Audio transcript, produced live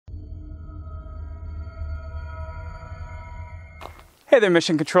Hey there,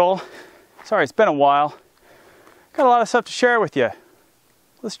 Mission Control. Sorry, it's been a while. Got a lot of stuff to share with you.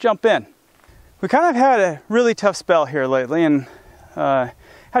 Let's jump in. We kind of had a really tough spell here lately, and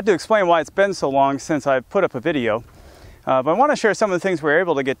had to explain why it's been so long since I put up a video. But I want to share some of the things we were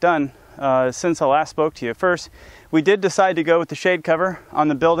able to get done since I last spoke to you. First, we did decide to go with the shade cover on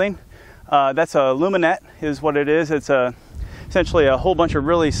the building. That's a luminette is what it is. It's essentially a whole bunch of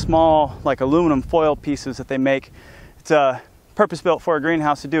really small, like aluminum foil pieces that they make. It's purpose-built for a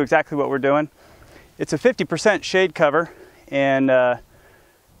greenhouse to do exactly what we're doing. It's a 50% shade cover, and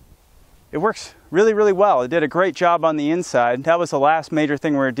it works really, really well. It did a great job on the inside. That was the last major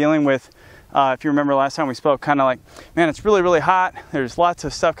thing we were dealing with. If you remember last time we spoke, kind of like, man, it's really, really hot. There's lots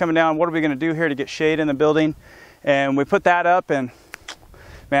of stuff coming down. What are we going to do here to get shade in the building? And we put that up, and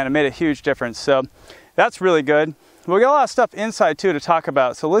man, it made a huge difference. So that's really good. We got a lot of stuff inside too to talk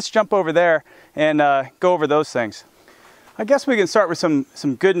about. So let's jump over there and go over those things. I guess we can start with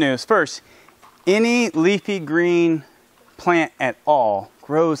some good news. First, any leafy green plant at all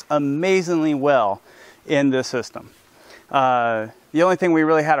grows amazingly well in this system. The only thing we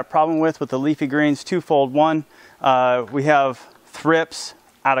really had a problem with the leafy greens, twofold. One, we have thrips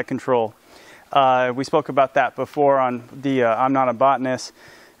out of control. We spoke about that before on the I'm Not a Botanist.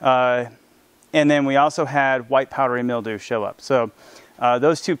 And then we also had white powdery mildew show up. So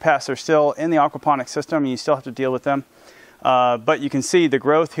those two pests are still in the aquaponics system, and you still have to deal with them. But you can see the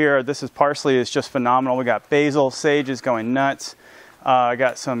growth here. This is parsley is just phenomenal. We got basil, sage is going nuts. I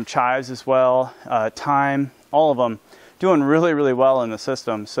got some chives as well, thyme, all of them doing really, really well in the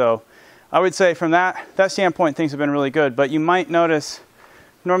system. So I would say from that standpoint, things have been really good. But you might notice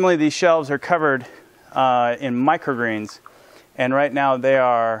normally these shelves are covered in microgreens, and right now they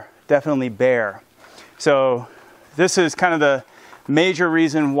are definitely bare. So this is kind of the major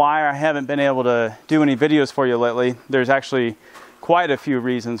reason why I haven't been able to do any videos for you lately. There's actually quite a few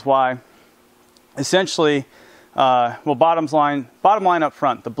reasons why. Essentially, well, bottom line up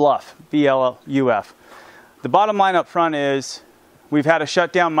front, the bluff, B-L-U-F. The bottom line up front is we've had to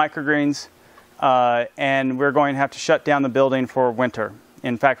shut down microgreens, and we're going to have to shut down the building for winter.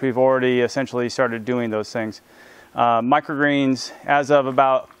 In fact, we've already essentially started doing those things. Microgreens, as of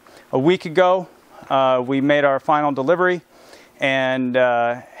about a week ago, we made our final delivery and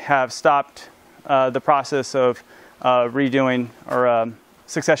have stopped the process of redoing or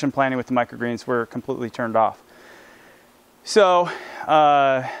succession planning with the microgreens. We're completely turned off. So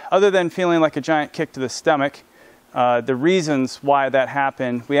other than feeling like a giant kick to the stomach, the reasons why that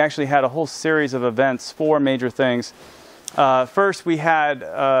happened, we actually had a whole series of events, 4 major things. First, we had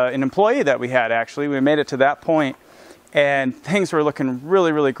an employee that we made it to that point, and things were looking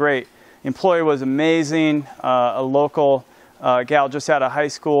really, really great. The employee was amazing, a local gal just out of high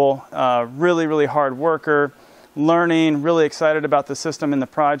school, really, really hard worker, learning, really excited about the system and the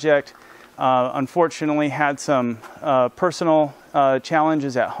project. Unfortunately had some personal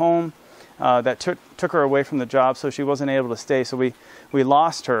challenges at home that took her away from the job, so she wasn't able to stay, so we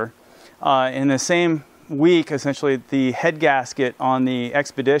lost her. In the same week, essentially, the head gasket on the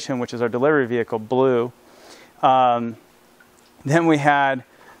Expedition, which is our delivery vehicle, blew. Then we had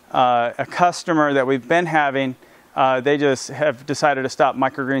a customer that we've been having, they just have decided to stop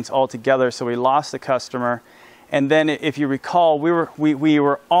microgreens altogether, so we lost the customer. And then, if you recall, we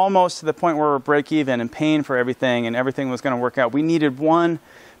were almost to the point where we're break even and paying for everything, and everything was going to work out. We needed one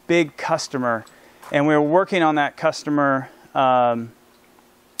big customer, and we were working on that customer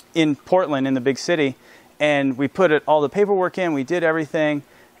in Portland, in the big city, and we put all the paperwork in, we did everything,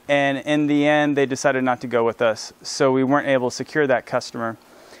 and in the end, they decided not to go with us, so we weren't able to secure that customer.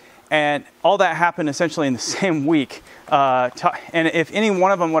 And all that happened essentially in the same week. And if any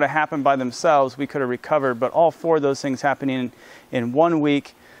one of them would have happened by themselves, we could have recovered. But all 4 of those things happening in 1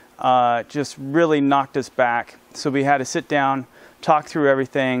 week just really knocked us back. So we had to sit down, talk through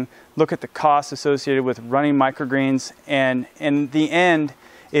everything, look at the costs associated with running microgreens. And in the end,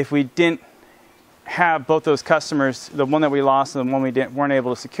 if we didn't have both those customers, the one that we lost and the one we weren't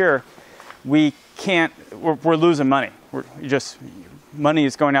able to secure, we're losing money. Money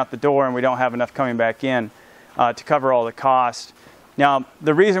is going out the door, and we don't have enough coming back in to cover all the cost. Now,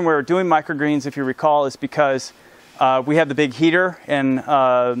 the reason we're doing microgreens, if you recall, is because we have the big heater, and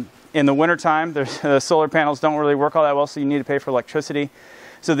in the wintertime, the solar panels don't really work all that well, so you need to pay for electricity.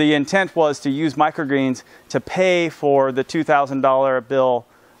 So the intent was to use microgreens to pay for the $2,000 bill,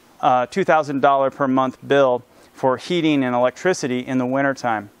 $2,000 per month bill for heating and electricity in the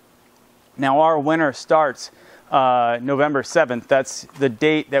wintertime. Now, our winter starts November 7th. That's the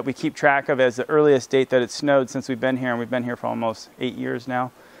date that we keep track of as the earliest date that it snowed since we've been here, and we've been here for almost 8 years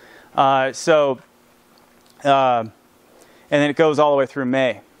now. and then it goes all the way through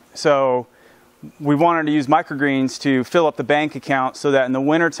May. So we wanted to use microgreens to fill up the bank account so that in the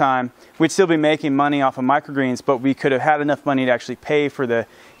wintertime, we'd still be making money off of microgreens, but we could have had enough money to actually pay for the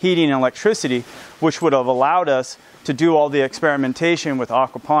heating and electricity, which would have allowed us to do all the experimentation with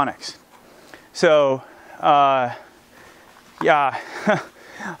aquaponics. So, yeah,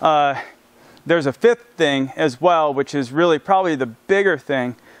 there's a fifth thing as well, which is really probably the bigger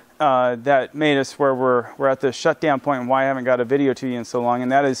thing that made us where we're at the shutdown point and why I haven't got a video to you in so long,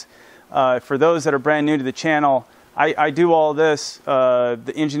 and that is for those that are brand new to the channel, I do all this,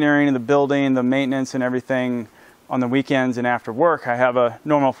 the engineering and the building, the maintenance and everything on the weekends and after work. I have a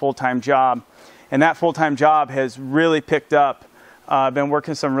normal full-time job, and that full-time job has really picked up. I've been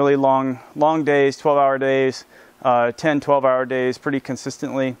working some really long days, 12-hour days, 10, 12-hour days pretty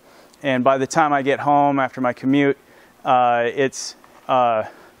consistently. And by the time I get home after my commute, I'm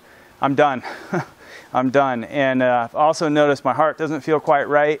done. I'm done. And I've also noticed my heart doesn't feel quite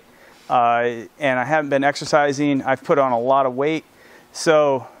right. And I haven't been exercising. I've put on a lot of weight.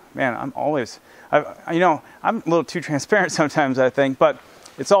 So, man, I'm a little too transparent sometimes, I think, but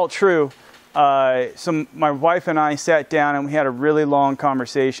it's all true. So my wife and I sat down and we had a really long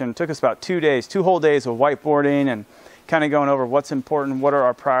conversation. It took us about 2 days, 2 whole days of whiteboarding and kind of going over what's important, what are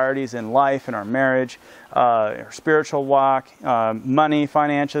our priorities in life and our marriage, our spiritual walk, money,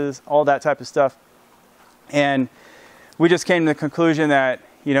 finances, all that type of stuff. And we just came to the conclusion that,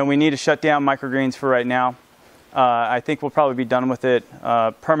 we need to shut down microgreens for right now. I think we'll probably be done with it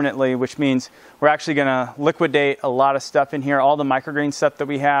permanently, which means we're actually going to liquidate a lot of stuff in here, all the microgreen stuff that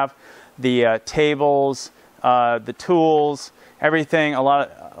we have, the tables, the tools, everything, a lot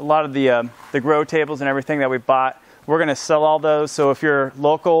of the grow tables and everything that we bought. We're going to sell all those. So if you're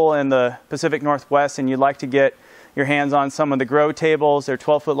local in the Pacific Northwest and you'd like to get your hands on some of the grow tables, they're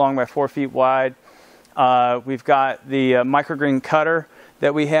 12 foot long by 4 feet wide. We've got the microgreen cutter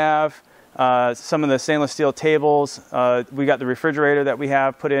that we have, some of the stainless steel tables. We got the refrigerator that we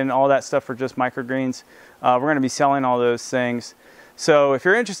have, put in all that stuff for just microgreens. We're going to be selling all those things. So if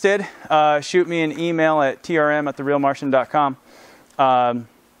you're interested, shoot me an email at trm@TheRealMartian.com.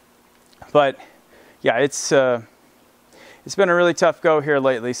 But yeah, it's been a really tough go here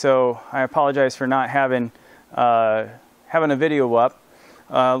lately, so I apologize for not having a video up.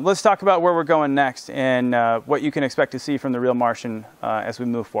 Let's talk about where we're going next and what you can expect to see from The Real Martian as we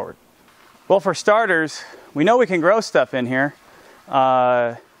move forward. Well, for starters, we know we can grow stuff in here.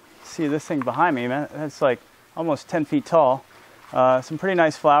 See this thing behind me, man? That's like almost 10 feet tall. Some pretty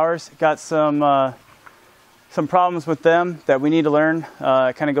nice flowers. Got some problems with them that we need to learn.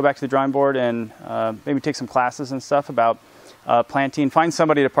 Kind of go back to the drawing board and maybe take some classes and stuff about planting. Find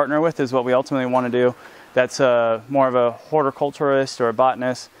somebody to partner with is what we ultimately want to do. That's more of a horticulturist or a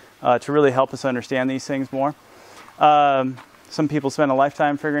botanist to really help us understand these things more. Some people spend a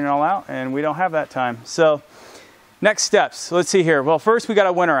lifetime figuring it all out, and we don't have that time. So next steps, let's see here. Well, first we got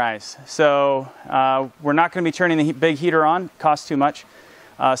to winterize. So we're not going to be turning the big heater on. It costs too much.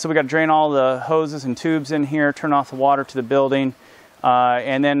 So we got to drain all the hoses and tubes in here, turn off the water to the building,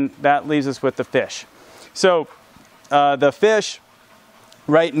 and then that leaves us with the fish. So the fish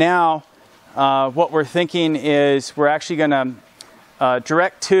right now, what we're thinking is we're actually going to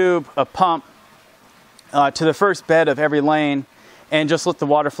direct tube a pump to the first bed of every lane and just let the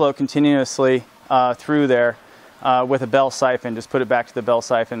water flow continuously through there with a bell siphon. Just put it back to the bell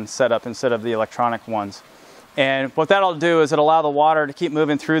siphon setup instead of the electronic ones. And what that'll do is it'll allow the water to keep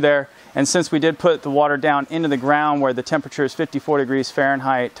moving through there. And since we did put the water down into the ground where the temperature is 54 degrees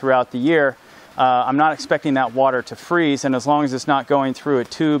Fahrenheit throughout the year, I'm not expecting that water to freeze. And as long as it's not going through a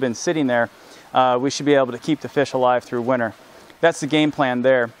tube and sitting there, we should be able to keep the fish alive through winter. That's the game plan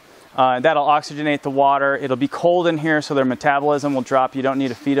there. That'll oxygenate the water. It'll be cold in here, so their metabolism will drop. You don't need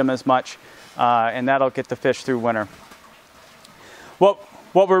to feed them as much, and that'll get the fish through winter.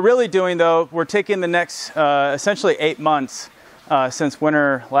 What we're really doing, though, we're taking the next essentially 8 months since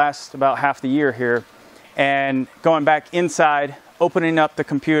winter lasts about half the year here, and going back inside, opening up the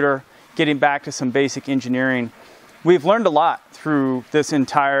computer, getting back to some basic engineering. We've learned a lot through this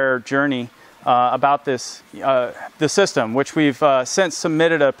entire journey about this the system, which we've since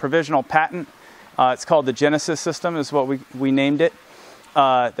submitted a provisional patent. It's called the Genesis system, is what we named it.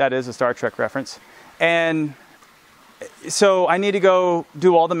 That is a Star Trek reference. And so I need to go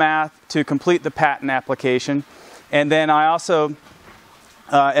do all the math to complete the patent application. And then I also,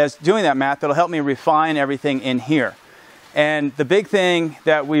 as doing that math, it'll help me refine everything in here. And the big thing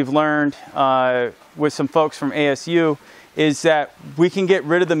that we've learned with some folks from ASU is that we can get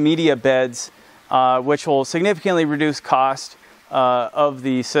rid of the media beds, which will significantly reduce cost of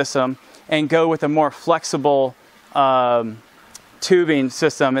the system, and go with a more flexible tubing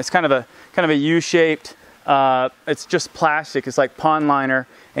system. It's kind of a U-shaped. It's just plastic. It's like pond liner,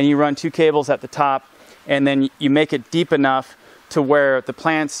 and you run 2 cables at the top, and then you make it deep enough to where the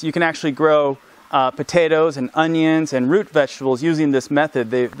plants, you can actually grow potatoes and onions and root vegetables using this method.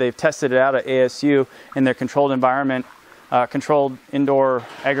 They've tested it out at ASU in their controlled environment, controlled indoor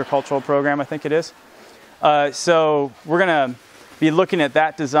agricultural program, I think it is. So we're gonna be looking at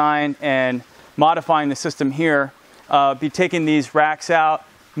that design and modifying the system here. Be taking these racks out,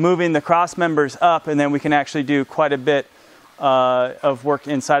 moving the cross members up, and then we can actually do quite a bit of work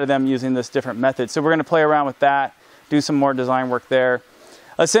inside of them using this different method. So we're gonna play around with that, do some more design work there.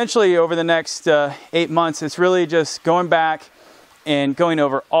 Essentially, over the next 8 months, it's really just going back and going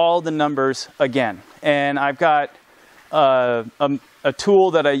over all the numbers again. And I've got a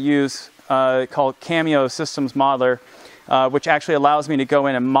tool that I use called Cameo Systems Modeler, which actually allows me to go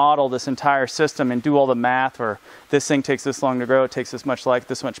in and model this entire system and do all the math, or this thing takes this long to grow, it takes this much light,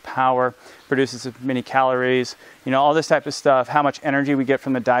 this much power, produces this many calories, you know, all this type of stuff, how much energy we get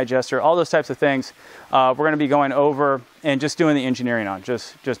from the digester, all those types of things. We're going to be going over and just doing the engineering on,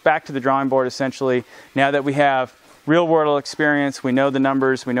 just back to the drawing board essentially. Now that we have real world experience, we know the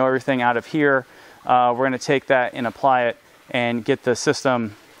numbers, we know everything out of here, we're going to take that and apply it and get the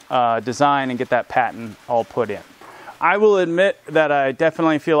system designed and get that patent all put in. I will admit that I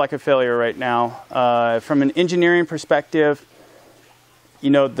definitely feel like a failure right now. From an engineering perspective,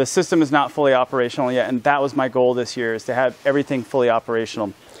 you know, the system is not fully operational yet, and that was my goal this year, is to have everything fully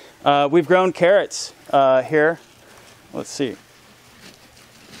operational. We've grown carrots here. Let's see.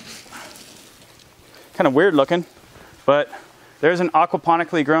 Kind of weird looking, but there's an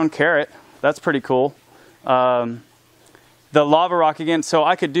aquaponically grown carrot. That's pretty cool. The lava rock again, so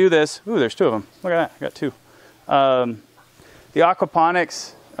I could do this. Ooh, there's 2 of them. Look at that, I got 2. The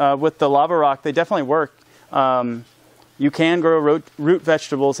aquaponics with the lava rock, they definitely work. You can grow root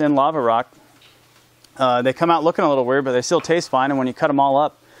vegetables in lava rock. They come out looking a little weird, but they still taste fine, and when you cut them all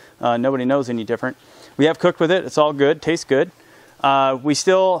up, nobody knows any different. We have cooked with it, it's all good, tastes good. We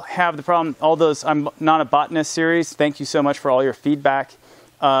still have the problem, all those, I'm not a botanist series, thank you so much for all your feedback.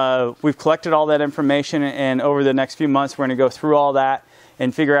 We've collected all that information, and over the next few months we're going to go through all that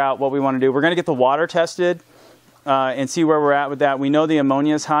and figure out what we want to do. We're going to get the water tested and see where we're at with that. We know the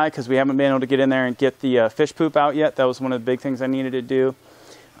ammonia is high because we haven't been able to get in there and get the fish poop out yet. That was one of the big things I needed to do.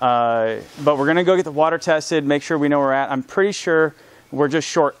 But we're going to go get the water tested, make sure we know where we're at. I'm pretty sure we're just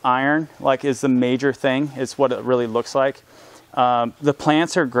short iron, like is the major thing. It's what it really looks like. The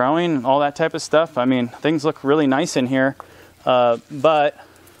plants are growing and all that type of stuff. I mean, things look really nice in here. But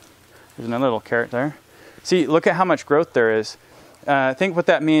there's another little carrot there. See, look at how much growth there is. I think what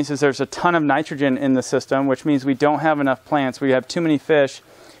that means is there's a ton of nitrogen in the system, which means we don't have enough plants. We have too many fish,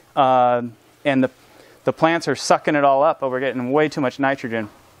 and the plants are sucking it all up, but we're getting way too much nitrogen.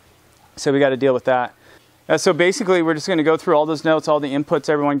 So we got to deal with that. So basically, we're just going to go through all those notes, all the inputs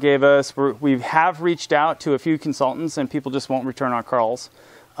everyone gave us. We have reached out to a few consultants, and people just won't return our calls.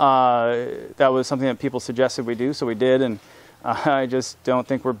 That was something that people suggested we do, so we did, and I just don't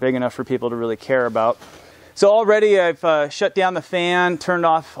think we're big enough for people to really care about. So already I've shut down the fan, turned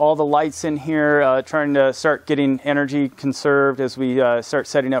off all the lights in here, trying to start getting energy conserved as we start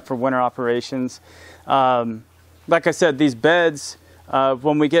setting up for winter operations. Like I said, these beds,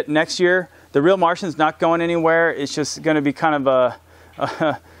 when we get next year, TheRealMartian's not going anywhere. It's just going to be kind of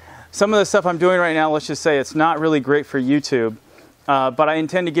some of the stuff I'm doing right now, let's just say it's not really great for YouTube. But I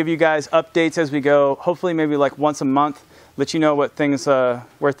intend to give you guys updates as we go, hopefully maybe like once a month, let you know what things,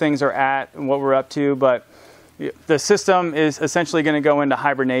 where things are at and what we're up to. But the system is essentially going to go into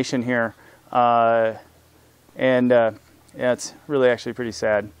hibernation here. Yeah, it's really actually pretty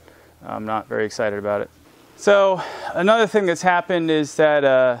sad. I'm not very excited about it. So another thing that's happened is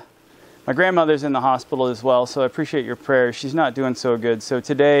that my grandmother's in the hospital as well, so I appreciate your prayers. She's not doing so good. So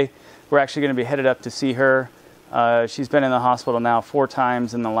today we're actually going to be headed up to see her. She's been in the hospital now 4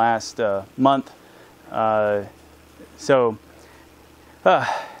 times in the last month.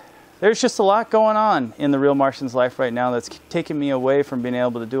 There's just a lot going on in TheRealMartian's life right now that's taking me away from being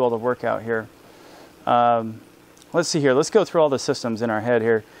able to do all the work out here. Let's see here. Let's go through all the systems in our head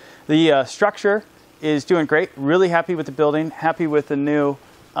here. The structure is doing great. Really happy with the building. Happy with the new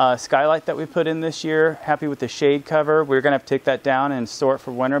skylight that we put in this year. Happy with the shade cover. We're going to have to take that down and store it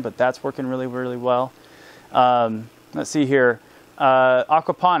for winter, but that's working really, really well. Let's see here.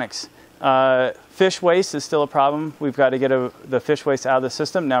 Aquaponics. Fish waste is still a problem. We've got to get the fish waste out of the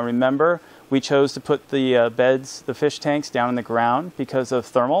system. Now remember, we chose to put the beds, the fish tanks, down in the ground because of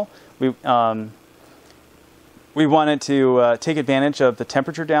thermal. We wanted to take advantage of the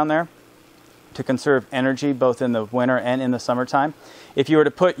temperature down there. to conserve energy both in the winter and in the summertime. If you were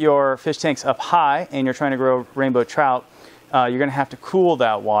to put your fish tanks up high and you're trying to grow rainbow trout, you're going to have to cool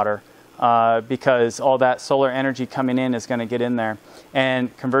that water because all that solar energy coming in is going to get in there.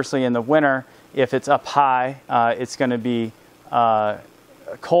 And conversely, in the winter, if it's up high, it's going to be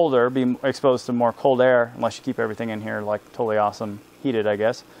colder, be exposed to more cold air, unless you keep everything in here like totally awesome heated, I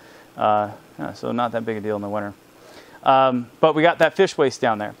guess. So not that big a deal in the winter. But we got that fish waste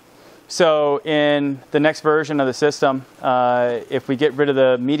down there. So in the next version of the system, if we get rid of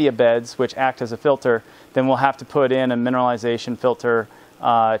the media beds, which act as a filter, then we'll have to put in a mineralization filter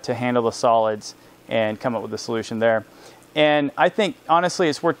to handle the solids and come up with a solution there. And I think, honestly,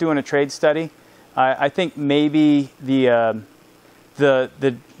 it's worth doing a trade study. I think maybe the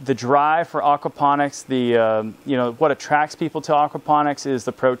drive for aquaponics, you know, what attracts people to aquaponics is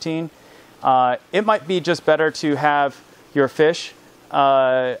the protein. It might be just better to have your fish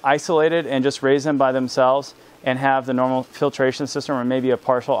isolated and just raise them by themselves and have the normal filtration system or maybe a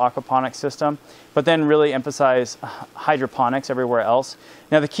partial aquaponics system, but then really emphasize hydroponics everywhere else.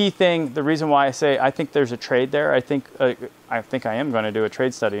 Now the key thing, the reason why I say I think there's a trade there, I think I am going to do a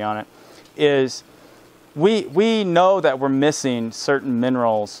trade study on it, is we know that we're missing certain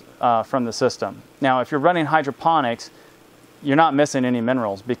minerals from the system. Now if you're running hydroponics, you're not missing any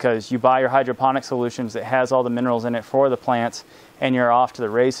minerals because you buy your hydroponic solutions that has all the minerals in it for the plants and you're off to the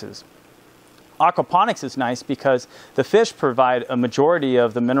races. Aquaponics is nice because the fish provide a majority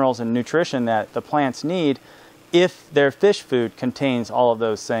of the minerals and nutrition that the plants need if their fish food contains all of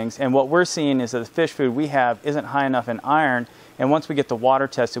those things. And what we're seeing is that the fish food we have isn't high enough in iron, and once we get the water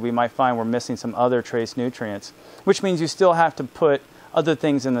tested, we might find we're missing some other trace nutrients, which means you still have to put other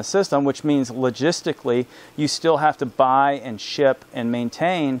things in the system, which means logistically you still have to buy and ship and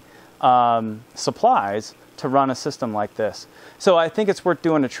maintain supplies to run a system like this. So I think it's worth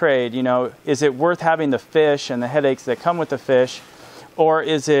doing a trade. You know, is it worth having the fish and the headaches that come with the fish, or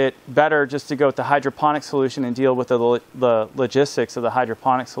is it better just to go with the hydroponic solution and deal with the logistics of the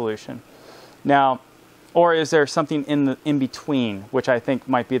hydroponic solution? Now, or is there something in between, which I think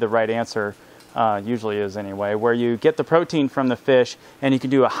might be the right answer, usually is anyway, where you get the protein from the fish and you can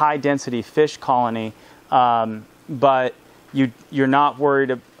do a high density fish colony, but you're not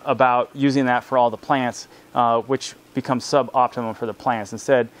worried about using that for all the plants, which becomes suboptimal for the plants.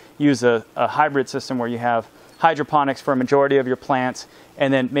 Instead, use a hybrid system where you have hydroponics for a majority of your plants,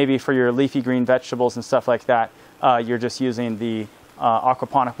 and then maybe for your leafy green vegetables and stuff like that, you're just using the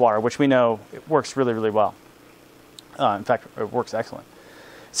aquaponic water, which we know it works really, really well. In fact, it works excellent.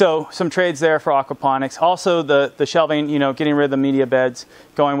 So some trades there for aquaponics. Also the shelving, you know, getting rid of the media beds,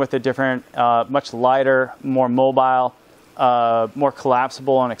 going with a different, much lighter, more mobile, more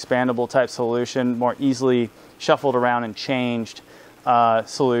collapsible and expandable type solution, more easily shuffled around and changed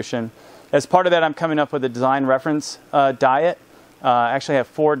solution. As part of that, I'm coming up with a design reference diet. I actually have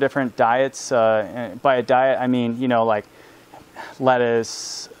 4 different diets. By a diet, I mean, you know, like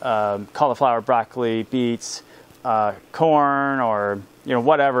lettuce, cauliflower, broccoli, beets, corn, or, you know,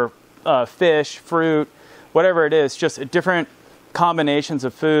 whatever, fish, fruit, whatever it is, just different combinations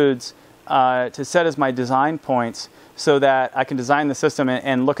of foods to set as my design points so that I can design the system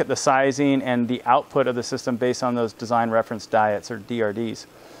and look at the sizing and the output of the system based on those design reference diets, or DRDs.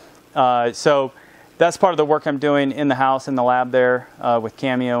 So that's part of the work I'm doing in the house, in the lab there with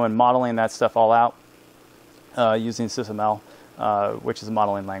Cameo, and modeling that stuff all out using SysML, which is a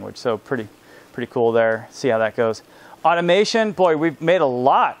modeling language. So pretty cool there. See how that goes. Automation, boy, we've made a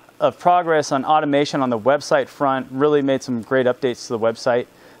lot of progress on automation on the website front. Really made some great updates to the website,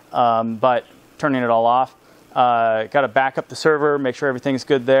 but turning it all off. Got to back up the server, make sure everything's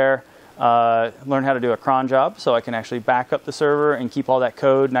good there. Learn how to do a cron job so I can actually back up the server and keep all that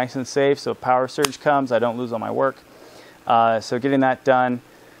code nice and safe so if power surge comes, I don't lose all my work. So getting that done.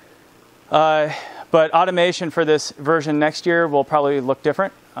 But automation for this version next year will probably look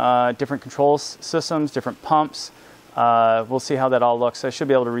different. Different control systems, different pumps. We'll see how that all looks. I should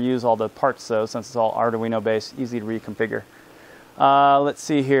be able to reuse all the parts though, since it's all Arduino based, easy to reconfigure. Let's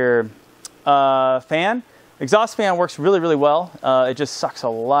see here. Fan. Exhaust fan works really, really well. It just sucks a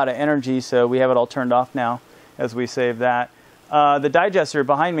lot of energy, so we have it all turned off now as we save that. The digester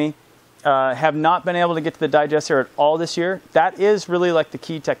behind me, have not been able to get to the digester at all this year. That is really like the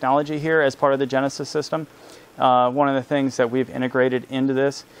key technology here as part of the Genesis system. One of the things that we've integrated into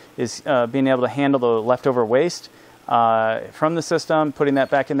this is being able to handle the leftover waste from the system, putting that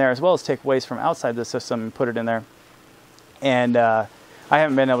back in there, as well as take waste from outside the system and put it in there. And I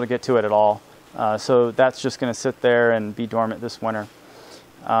haven't been able to get to it at all. So that's just going to sit there and be dormant this winter.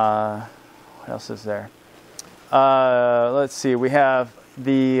 What else is there? Let's see. We have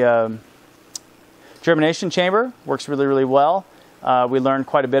the Germination chamber works really, really well. We learned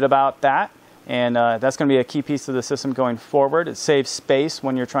quite a bit about that, and that's going to be a key piece of the system going forward. It saves space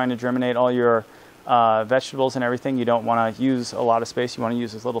when you're trying to germinate all your vegetables and everything. You don't want to use a lot of space. You want to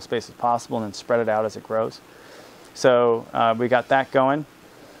use as little space as possible and then spread it out as it grows. So we got that going.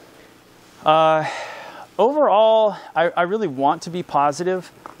 Overall, I really want to be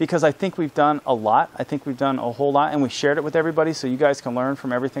positive because I think we've done a lot. I think we've done a whole lot, and we shared it with everybody so you guys can learn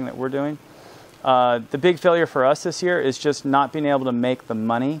from everything that we're doing. The big failure for us this year is just not being able to make the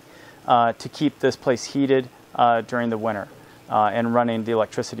money to keep this place heated during the winter and running the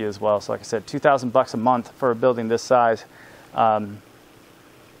electricity as well. So like I said, $2,000 a month for a building this size,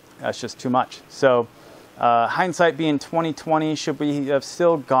 that's just too much. So hindsight being 2020, should we have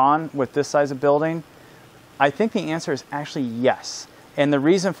still gone with this size of building? I think the answer is actually yes. And the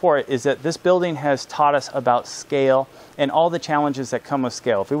reason for it is that this building has taught us about scale and all the challenges that come with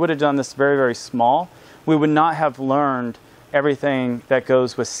scale. If we would have done this very, very small, we would not have learned everything that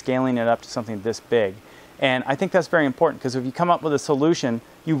goes with scaling it up to something this big. And I think that's very important because if you come up with a solution,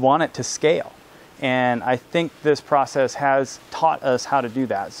 you want it to scale. And I think this process has taught us how to do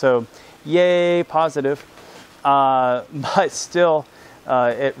that. So yay, positive. But still,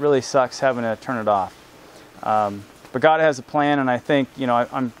 it really sucks having to turn it off. But God has a plan, and I think, you know,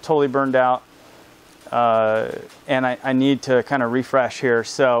 I'm totally burned out, and I need to kind of refresh here.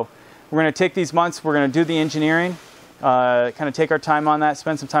 So we're going to take these months, we're going to do the engineering, kind of take our time on that,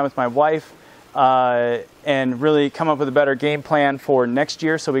 spend some time with my wife, and really come up with a better game plan for next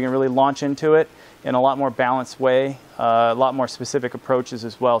year so we can really launch into it in a lot more balanced way, a lot more specific approaches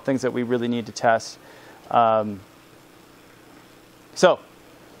as well, things that we really need to test. So,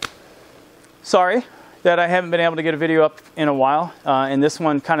 sorry that I haven't been able to get a video up in a while. And this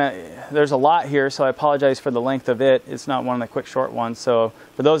one there's a lot here, so I apologize for the length of it. It's not one of the quick short ones. So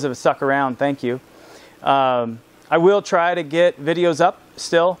for those that have stuck around, thank you. I will try to get videos up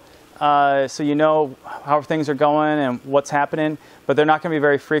still, so you know how things are going and what's happening, but they're not gonna be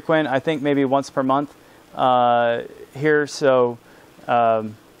very frequent. I think maybe once per month here, so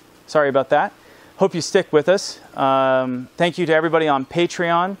sorry about that. Hope you stick with us. Thank you to everybody on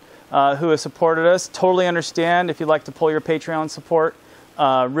Patreon who has supported us. Totally understand if you'd like to pull your Patreon support.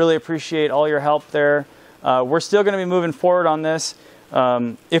 Really appreciate all your help there. We're still going to be moving forward on this.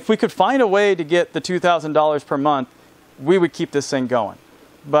 If we could find a way to get the $2,000 per month, we would keep this thing going.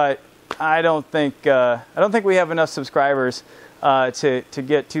 But I don't think we have enough subscribers to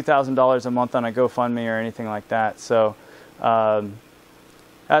get $2,000 a month on a GoFundMe or anything like that. So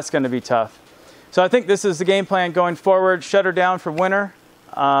that's going to be tough. So I think this is the game plan going forward. Shut her down for winter.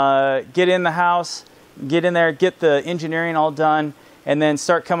 Get in the house, get in there, get the engineering all done, and then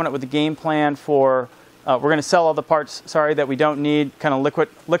start coming up with a game plan for, we're going to sell all the parts, that we don't need, kind of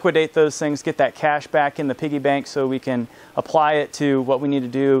liquidate those things, get that cash back in the piggy bank so we can apply it to what we need to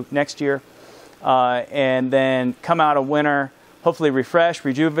do next year, and then come out of winter, hopefully refreshed,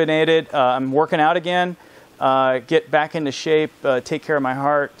 rejuvenated. I'm working out again, get back into shape, take care of my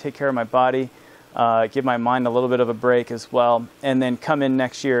heart, take care of my body. Give my mind a little bit of a break as well, and then come in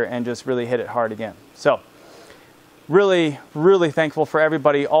next year and just really hit it hard again. So really, really thankful for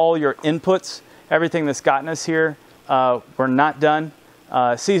everybody, all your inputs, everything that's gotten us here. We're not done.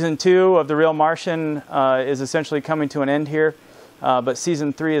 Season 2 of The Real Martian is essentially coming to an end here, but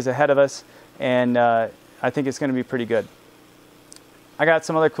Season 3 is ahead of us, and I think it's going to be pretty good. I got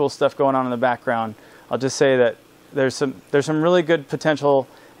some other cool stuff going on in the background. I'll just say that there's some really good potential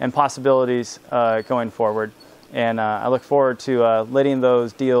and possibilities going forward, and I look forward to letting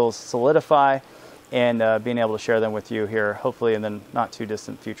those deals solidify and being able to share them with you here, hopefully in the not too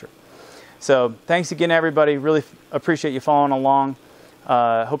distant future. So thanks again, everybody. Really appreciate you following along.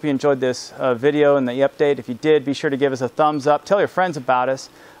 Hope you enjoyed this video and the update. If you did, be sure to give us a thumbs up. Tell your friends about us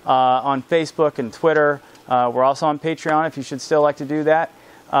on Facebook and Twitter. We're also on Patreon if you should still like to do that.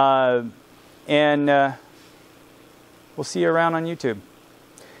 And we'll see you around on YouTube.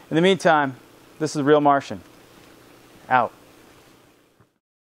 In the meantime, this is The Real Martian. Out.